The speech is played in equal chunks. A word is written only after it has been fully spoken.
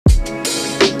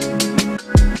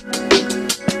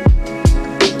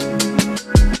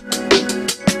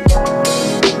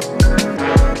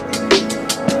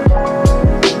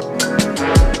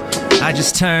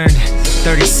turned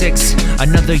 36,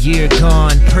 another year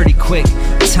gone pretty quick.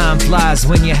 Time flies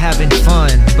when you're having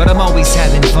fun, but I'm always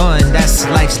having fun. That's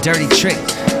life's dirty trick.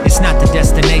 It's not the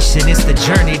destination, it's the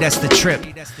journey that's the trip.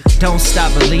 Don't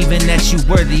stop believing that you're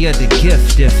worthy of the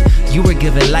gift. If you were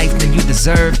given life, then you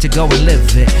deserve to go and live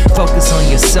it. Focus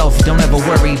on yourself, don't ever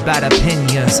worry about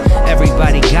opinions.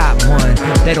 Everybody got one,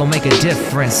 they don't make a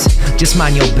difference. Just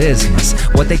mind your business.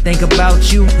 What they think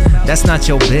about you, that's not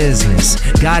your business.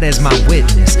 God is my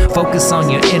witness. Focus on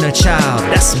your inner child,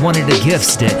 that's one of the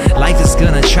gifts that life is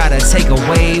gonna try to take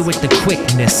away with the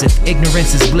quickness. If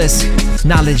ignorance is bliss,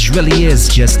 knowledge really is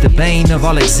just the bane of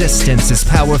all existence. As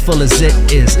powerful as it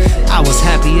is, I was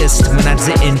happiest when I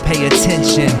didn't pay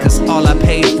attention, cause all I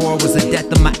paid for was the death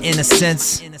of my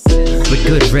innocence. But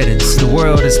good riddance, the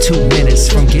world is 2 minutes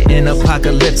from getting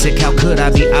apocalyptic. How could I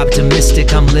be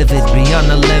optimistic? I'm livid beyond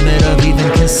the limit of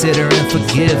even considering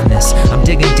forgiveness. I'm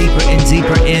digging deeper and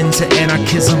deeper into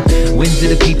anarchism. When do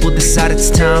the people decide it's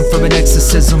time for an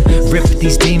exorcism? Rip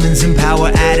these demons in power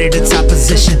out of its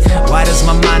opposition. Why does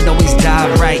my mind always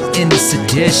dive right into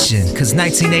sedition? Cause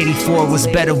 1984 was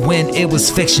better when it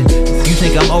was fiction. You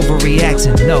think I'm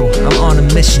overreacting? No, I'm on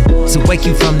a mission to wake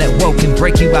you from that woke and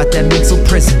break you out that mental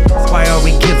prison. Why are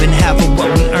we giving half of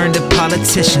what we earn to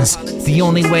politicians? The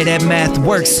only way that math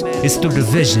works is through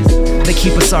division. They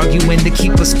keep us arguing to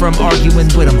keep us from arguing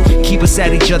with them. Keep us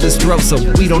at each other's throats so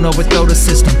we don't overthrow the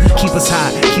system. Keep us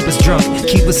high, keep us drunk,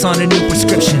 keep us on a new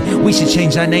prescription. We should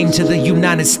change our name to the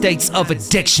United States of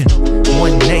Addiction.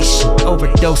 One nation,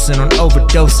 overdosing on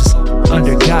overdoses.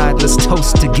 Under God, let's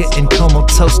toast to getting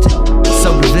comatose.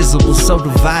 So divisible, so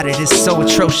divided, it's so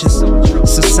atrocious.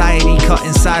 Society caught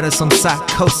inside us on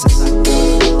psychosis.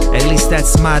 At least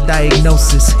that's my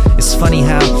diagnosis. It's funny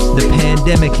how the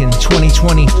pandemic in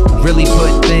 2020 really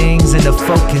put things into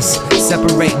focus,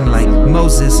 separating like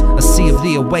Moses, a sea of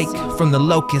the awake from the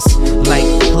locust, like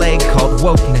plague called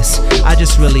wokeness. I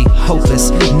just really hope it's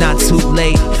not too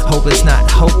late, hope it's not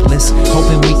hopeless,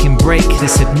 hoping we can break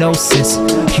this hypnosis.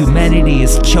 Humanity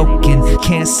is choking,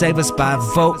 can't save us by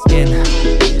voting.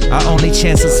 Our only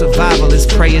chance of survival is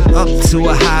praying up to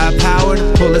a higher power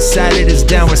to pull us out of this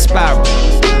downward spiral.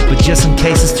 But just in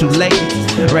case it's too late,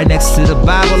 right next to the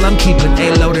Bible, I'm keeping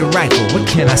a loaded rifle. What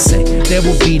can I say? There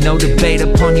will be no debate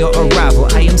upon your arrival.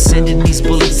 I am sending these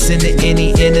bullets into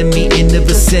any enemy in the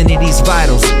vicinity's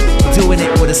vitals. Doing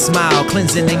it with a smile,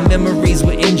 cleansing their memories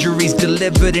with injuries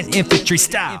delivered in infantry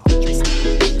style.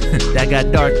 That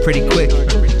got dark pretty quick.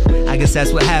 I guess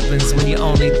that's what happens when you're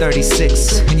only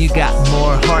 36, when you got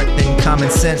more heart than common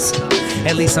sense.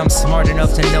 At least I'm smart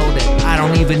enough to know that I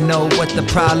don't even know what the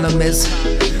problem is.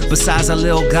 Besides a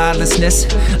little godlessness,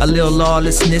 a little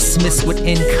lawlessness mixed with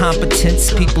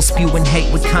incompetence. People spewing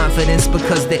hate with confidence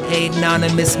because they're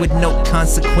anonymous with no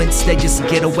consequence. They just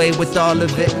get away with all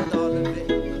of it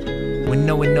when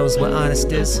no one knows what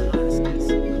honest is.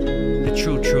 The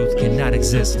true truth cannot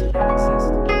exist.